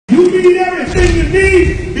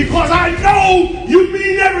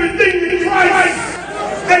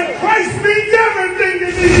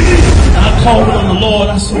Lord,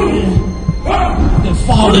 I said, man, that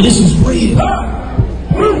Father, this is real.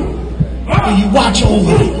 Will you watch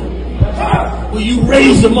over them? Will you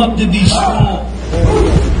raise them up to be strong?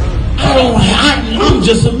 I'm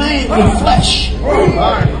just a man with flesh.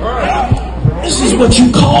 This is what you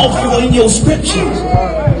call for in your scriptures.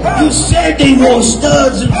 You said they wore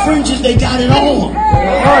studs and fringes, they got it on.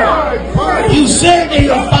 You said they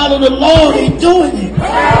will follow the law, they doing it.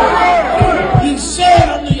 You said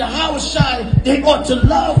under Yahanna they ought to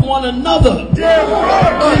love one another, and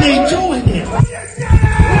they doing it.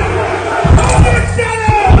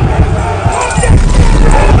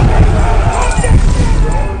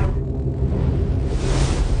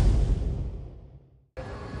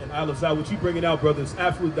 And what you bringing out, brother, is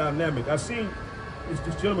absolutely dynamic. I seen this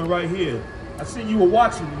gentleman right here. I seen you were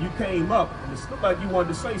watching and you came up and it looked like you wanted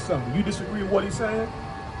to say something. You disagree with what he's saying?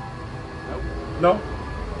 No?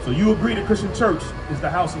 So you agree the Christian church is the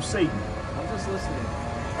house of Satan? I'm just listening.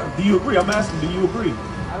 Do you agree? I'm asking, do you agree?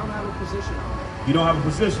 I don't have a position on it. You don't have a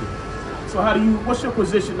position? So what's your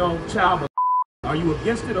position on child molestation? Are you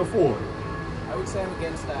against it or for it? I would say I'm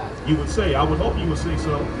against that. You would say, I would hope you would say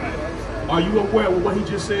so. Are you aware of what he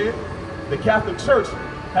just said? The Catholic Church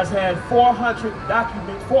has had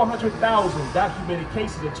 400,000 documented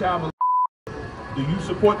cases of child molestation. Do you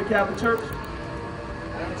support the Catholic Church?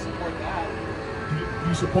 I don't support that. Do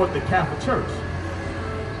you support the Catholic Church?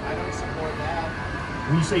 I don't support that.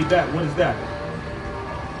 When you say that, what is that?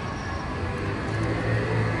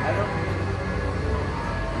 I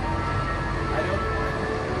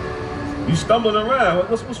don't. You stumbling around.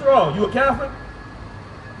 What's wrong? You a Catholic?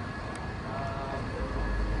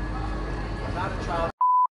 I'm not a child.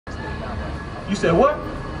 You said what?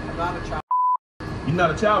 I'm not a child. You're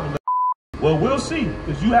not a child molester. Well, we'll see,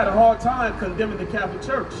 because you had a hard time condemning the Catholic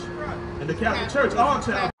Church. And the Catholic Church are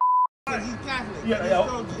child. He's Catholic.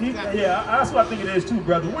 Yeah, that's what I think it is too,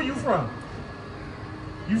 brother. Where you from?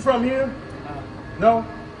 You from here? No?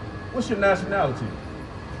 What's your nationality?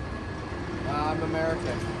 I'm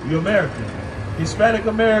American. You're American. Hispanic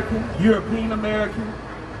American, European American,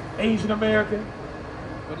 Asian American.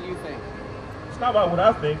 What do you think? It's not about what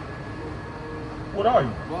I think. What are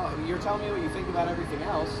you? Well, you're telling me what you think about everything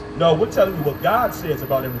else. No, we're telling you what God says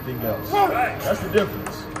about everything else. That's the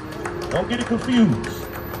difference. Don't get it confused.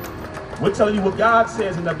 We're telling you what God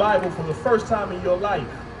says in the Bible for the first time in your life.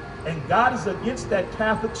 And God is against that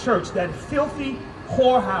Catholic Church, that filthy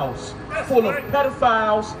whorehouse full of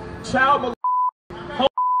pedophiles, child molesters,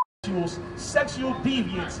 homosexuals, sexual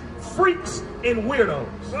deviants, freaks, and weirdos.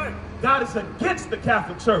 God is against the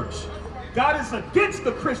Catholic Church. God is against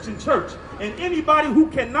the Christian church. And anybody who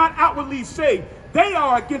cannot outwardly say they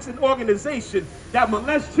are against an organization that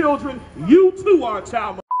molests children, you too are a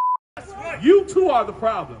child molester. You too are the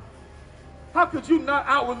problem. How could you not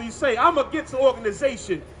outwardly say, I'm against an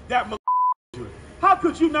organization that molests children? How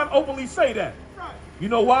could you not openly say that? You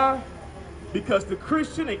know why? Because the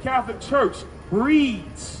Christian and Catholic church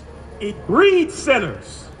breeds. It breeds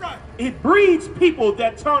sinners. It breeds people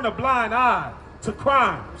that turn a blind eye to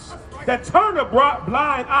crimes, that turn a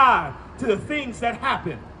blind eye to the things that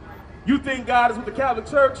happen. You think God is with the Catholic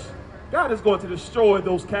Church? God is going to destroy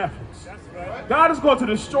those Catholics. God is going to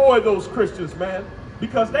destroy those Christians, man,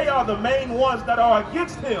 because they are the main ones that are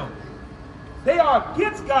against him. They are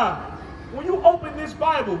against God. When you open this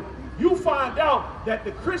Bible, you find out that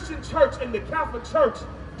the Christian church and the Catholic Church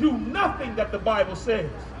do nothing that the Bible says.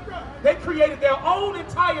 They created their own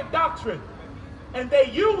entire doctrine, and they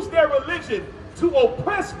use their religion to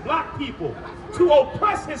oppress black people, to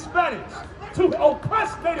oppress Hispanics, to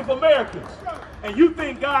oppress Native Americans. And you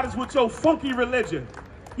think God is with your funky religion.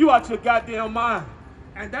 You out your goddamn mind.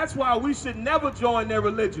 And that's why we should never join their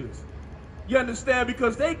religions. You understand?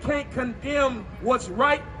 Because they can't condemn what's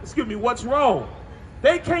right, what's wrong.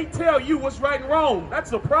 They can't tell you what's right and wrong.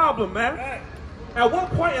 That's a problem, man. At what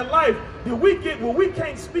point in life did we get where we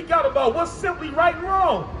can't speak out about what's simply right and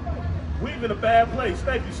wrong? We're in a bad place.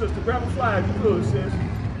 Thank you, sister. Grab a flag if you could, sis.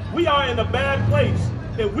 We are in a bad place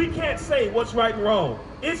that we can't say what's right and wrong.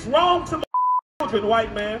 It's wrong to children,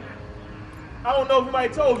 white man. I don't know if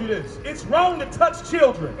anybody told you this. It's wrong to touch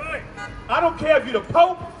children. I don't care if you're the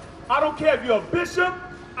Pope. I don't care if you're a bishop.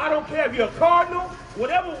 I don't care if you're a cardinal.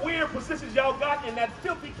 Whatever weird positions y'all got in that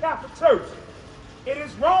filthy Catholic church. It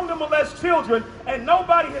is wrong to molest children, and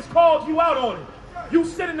nobody has called you out on it. You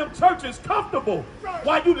sit in them churches comfortable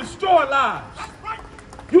while you destroy lives.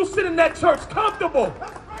 You sit in that church comfortable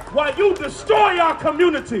while you destroy our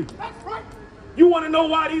community. You want to know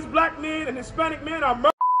why these black men and Hispanic men are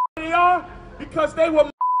murdered? They are because they were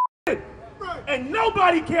murdered, and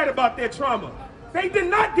nobody cared about their trauma. They did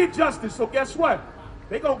not get justice, so guess what?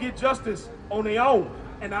 They're going to get justice on their own,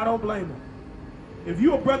 and I don't blame them. If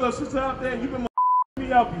you a brother or sister out there, you've been me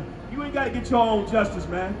help you. You ain't got to get your own justice,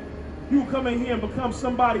 man. You can come in here and become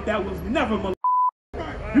somebody that was never molested.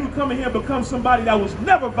 You can come in here and become somebody that was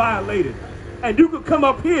never violated. And you can come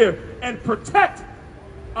up here and protect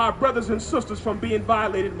our brothers and sisters from being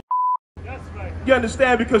violated. That's right. You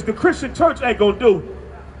understand? Because the Christian church ain't going to do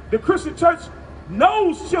it. The Christian church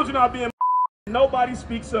knows children are being nobody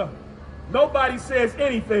speaks up. Nobody says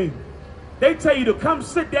anything. They tell you to come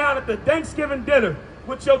sit down at the Thanksgiving dinner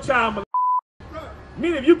with your child.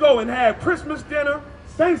 Meaning if you go and have Christmas dinner,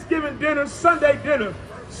 Thanksgiving dinner, Sunday dinner,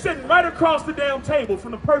 sitting right across the damn table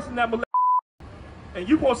from the person that molested, and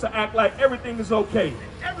you supposed to act like everything is okay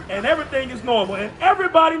and everything is normal, and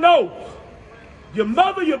everybody knows. Your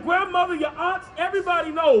mother, your grandmother, your aunts,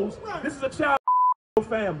 everybody knows this is a child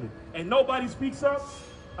family, and nobody speaks up.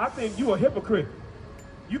 I think you a hypocrite.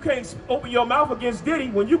 You can't open your mouth against Diddy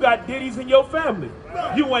when you got Diddy's in your family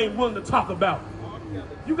you ain't willing to talk about.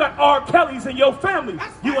 You got R. Kelly's in your family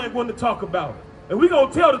you ain't willing to talk about. And we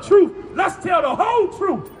gonna tell the truth. Let's tell the whole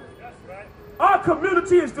truth. Our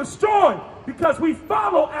community is destroyed because we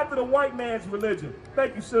follow after the white man's religion.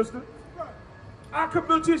 Thank you, sister. Our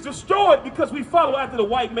community is destroyed because we follow after the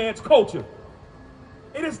white man's culture.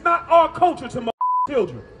 It is not our culture to molest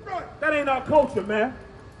children. That ain't our culture, man.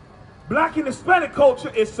 Black and Hispanic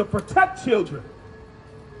culture is to protect children.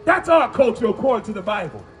 That's our culture according to the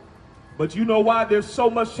Bible. But you know why there's so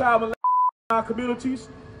much child molestation in our communities?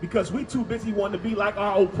 Because we too busy wanting to be like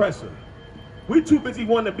our oppressor. We too busy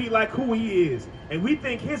wanting to be like who he is. And we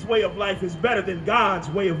think his way of life is better than God's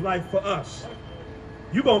way of life for us.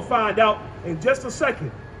 You're going to find out in just a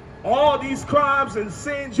second. All these crimes and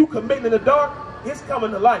sins you committing in the dark, it's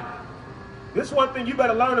coming to light. This one thing you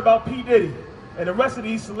better learn about P. Diddy and the rest of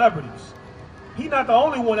these celebrities. He's not the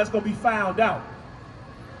only one that's going to be found out.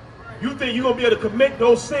 You think you're going to be able to commit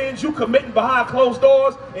those sins you committing behind closed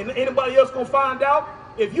doors and anybody else going to find out?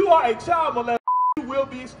 If you are a child molester, you will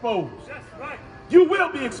be exposed. That's right. You will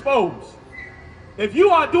be exposed. If you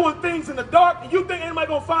are doing things in the dark and you think anybody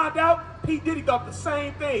going to find out, P. Diddy thought the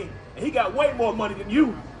same thing. And he got way more money than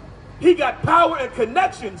you. He got power and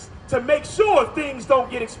connections to make sure things don't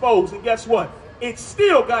get exposed. And guess what? It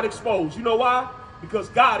still got exposed. You know why? Because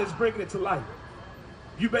God is bringing it to light.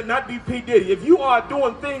 You better not be P. Diddy. If you are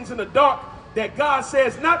doing things in the dark that God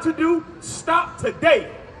says not to do, stop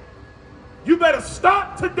today. You better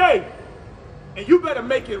stop today. And you better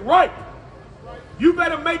make it right. You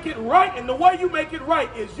better make it right. And the way you make it right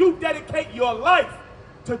is you dedicate your life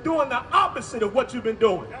to doing the opposite of what you've been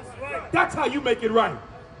doing. That's right. That's how you make it right.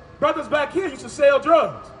 Brothers back here used to sell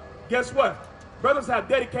drugs. Guess what? Brothers have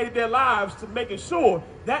dedicated their lives to making sure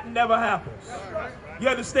that never happens. You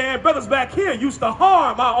understand? Brothers back here used to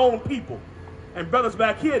harm our own people. And brothers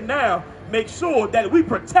back here now make sure that we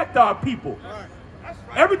protect our people.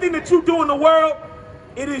 Everything that you do in the world,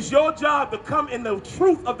 it is your job to come in the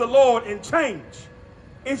truth of the Lord and change.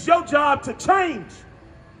 It's your job to change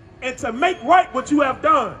and to make right what you have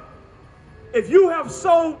done. If you have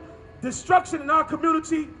sowed destruction in our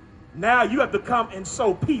community, now you have to come and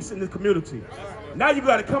sow peace in the community. Now you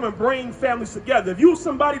got to come and bring families together. If you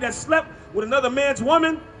somebody that slept with another man's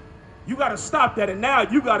woman, you got to stop that. And now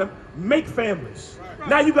you got to make families.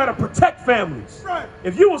 Now you got to protect families.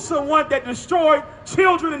 If you were someone that destroyed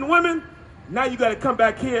children and women, now you got to come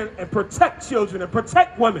back here and protect children and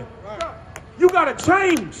protect women. You got to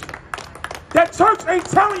change. That church ain't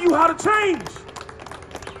telling you how to change.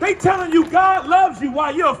 They telling you God loves you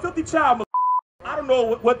while you're a filthy child. I don't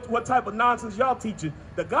know what type of nonsense y'all teaching.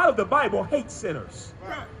 The God of the Bible hates sinners.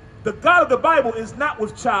 The God of the Bible is not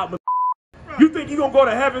with child. You think you're going to go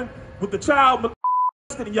to heaven with the child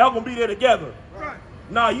and y'all going to be there together.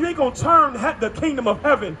 Nah, you ain't going to turn the kingdom of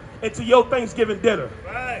heaven into your Thanksgiving dinner.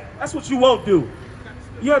 That's what you won't do.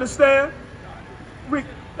 You understand? Let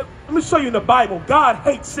me show you in the Bible. God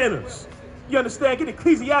hates sinners. You understand? Get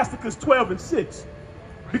Ecclesiasticus 12:6.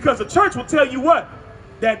 Because the church will tell you what?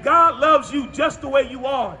 That God loves you just the way you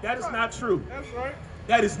are. That is not true. That's right.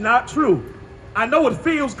 That is not true. I know it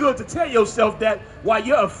feels good to tell yourself that while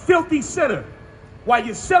you're a filthy sinner, while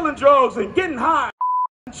you're selling drugs and getting high,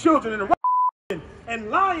 children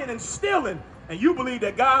and lying and stealing, and you believe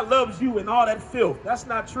that God loves you and all that filth. That's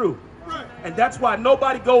not true. Right. And that's why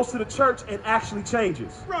nobody goes to the church and actually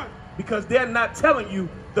changes. Right. Because they're not telling you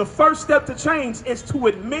the first step to change is to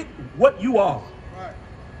admit what you are.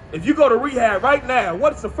 If you go to rehab right now,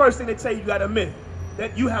 what's the first thing they tell you? You got to admit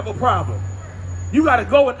that you have a problem. You got to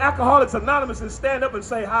go in Alcoholics Anonymous and stand up and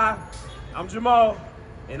say, hi, I'm Jamal,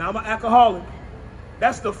 and I'm an alcoholic.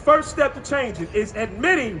 That's the first step to changing, is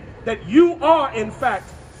admitting that you are, in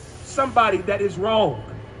fact, somebody that is wrong.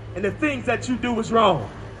 And the things that you do is wrong.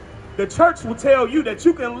 The church will tell you that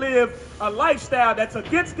you can live a lifestyle that's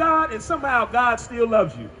against God and somehow God still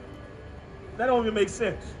loves you. That don't even make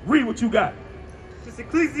sense. Read what you got. It's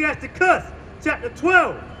Ecclesiasticus, chapter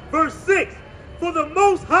 12, verse 6. For the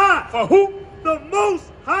Most High. For who? The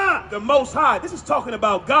Most High. The Most High. This is talking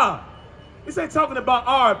about God. This ain't talking about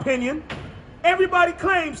our opinion. Everybody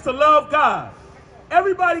claims to love God.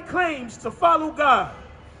 Everybody claims to follow God.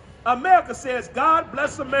 America says, God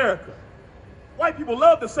bless America. White people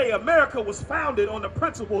love to say America was founded on the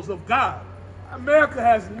principles of God. America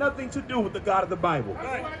has nothing to do with the God of the Bible.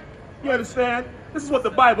 You understand? This is what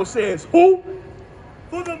the Bible says. Who?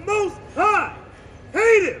 For the Most High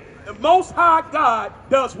hateth. The Most High God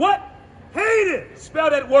does what? Hateth.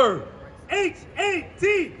 Spell that word. Hateth.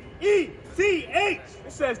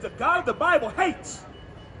 It says the God of the Bible hates.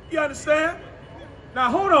 You understand? Now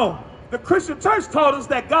hold on. The Christian church taught us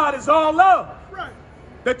that God is all love. Right.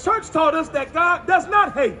 The church taught us that God does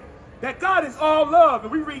not hate. That God is all love.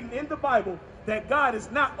 And we read in the Bible that God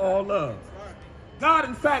is not all love. Right. God,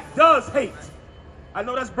 in fact, does hate. I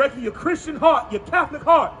know that's breaking your Christian heart, your Catholic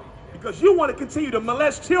heart, because you want to continue to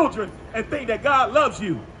molest children and think that God loves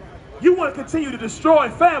you. You want to continue to destroy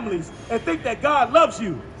families and think that God loves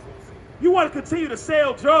you. You want to continue to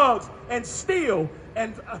sell drugs and steal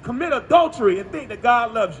and commit adultery and think that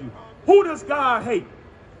God loves you. Who does God hate?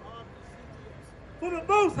 For the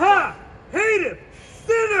Most High hateth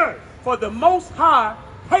sinners. For the Most High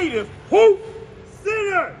hateth who?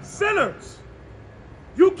 Sinners. Sinners.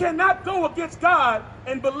 You cannot go against God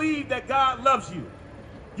and believe that God loves you.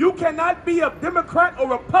 You cannot be a Democrat or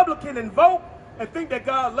Republican and vote and think that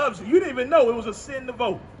God loves you. You didn't even know it was a sin to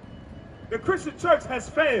vote. The Christian church has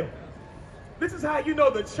failed. This is how you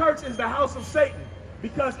know the church is the house of Satan.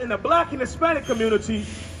 Because in the black and Hispanic community,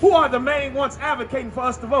 who are the main ones advocating for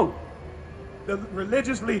us to vote? The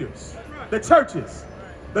religious leaders, the churches.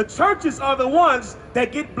 The churches are the ones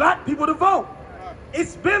that get black people to vote.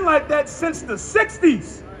 It's been like that since the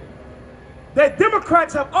 60s. That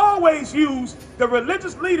Democrats have always used the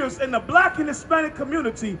religious leaders in the black and Hispanic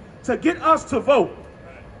community to get us to vote.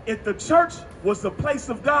 If the church was the place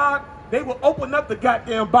of God, they will open up the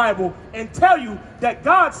goddamn Bible and tell you that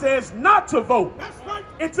God says not to vote.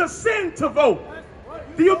 It's a sin to vote.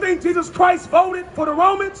 Do you think Jesus Christ voted for the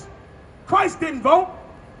Romans? Christ didn't vote.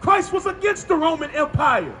 Christ was against the Roman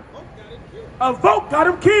Empire. A vote got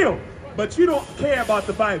him killed. But you don't care about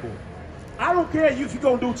the Bible. I don't care if you're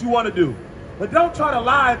going to do what you want to do. But don't try to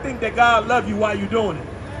lie and think that God loves you while you're doing it.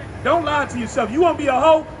 Don't lie to yourself. You want to be a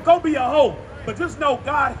hoe? Go be a hoe. But just know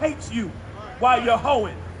God hates you while you're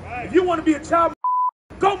hoeing. If you want to be a child,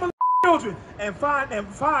 go molest children and find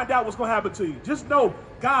out what's going to happen to you. Just know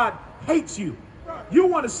God hates you. You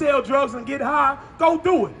want to sell drugs and get high? Go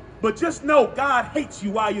do it. But just know God hates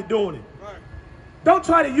you while you're doing it. Don't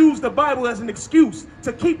try to use the Bible as an excuse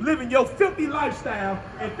to keep living your filthy lifestyle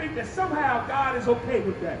and think that somehow God is okay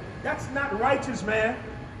with that. That's not righteous, man.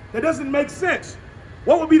 That doesn't make sense.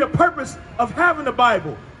 What would be the purpose of having the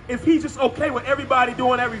Bible if he's just okay with everybody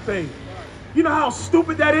doing everything? You know how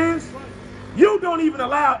stupid that is? You don't even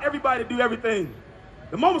allow everybody to do everything.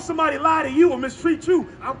 The moment somebody lie to you or mistreat you,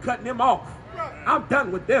 I'm cutting them off. I'm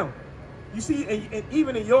done with them. You see, and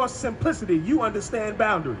even in your simplicity, you understand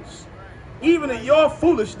boundaries. Even in your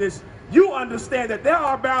foolishness, you understand that there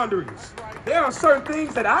are boundaries. There are certain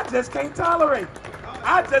things that I just can't tolerate.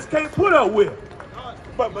 I just can't put up with.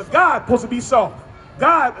 But God's supposed to be soft.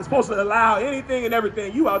 God is supposed to allow anything and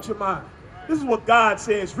everything. You out your mind. This is what God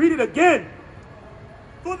says. Read it again.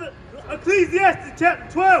 For the Ecclesiastes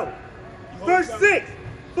chapter 12, verse 6.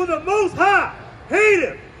 For the Most High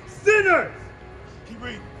hateth sinners. Keep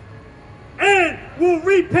reading. And will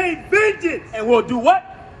repay vengeance. And will do what?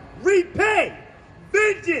 Repay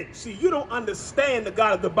vengeance. See, you don't understand the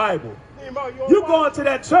God of the Bible. You go into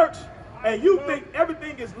that church and you think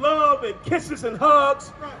everything is love and kisses and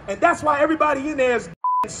hugs, and that's why everybody in there is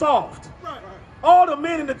soft. All the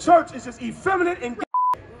men in the church is just effeminate and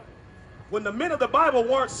when the men of the Bible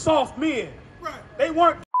weren't soft men. They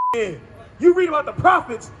weren't men. You read about the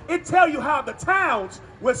prophets, it tell you how the towns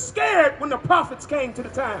were scared when the prophets came to the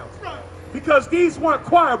towns. Because these weren't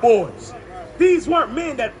choir boys. These weren't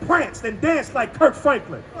men that pranced and danced like Kirk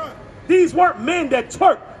Franklin. These weren't men that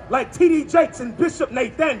twerked like T.D. Jakes and Bishop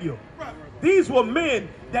Nathaniel. These were men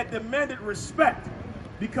that demanded respect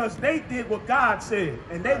because they did what God said.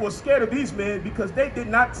 And they were scared of these men because they did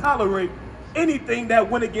not tolerate anything that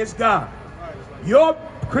went against God. Your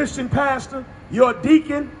Christian pastor, your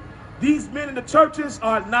deacon, these men in the churches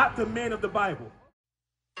are not the men of the Bible.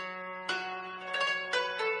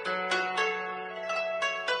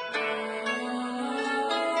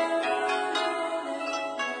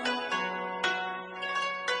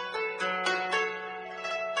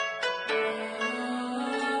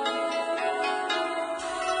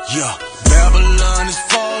 Yeah, Babylon is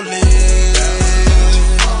falling.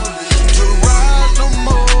 To rise no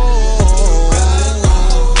more.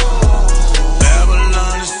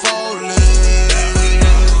 Babylon is falling.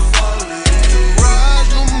 To rise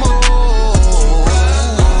no more.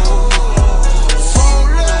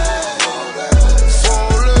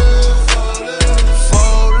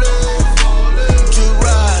 To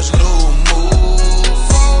rise no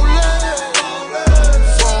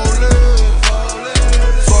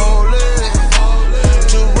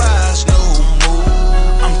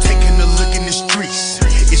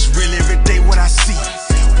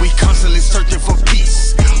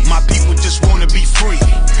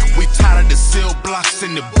blocks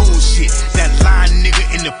and the bullshit. That lying nigga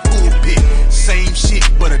in the pulpit. Same shit,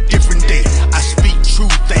 but a different day.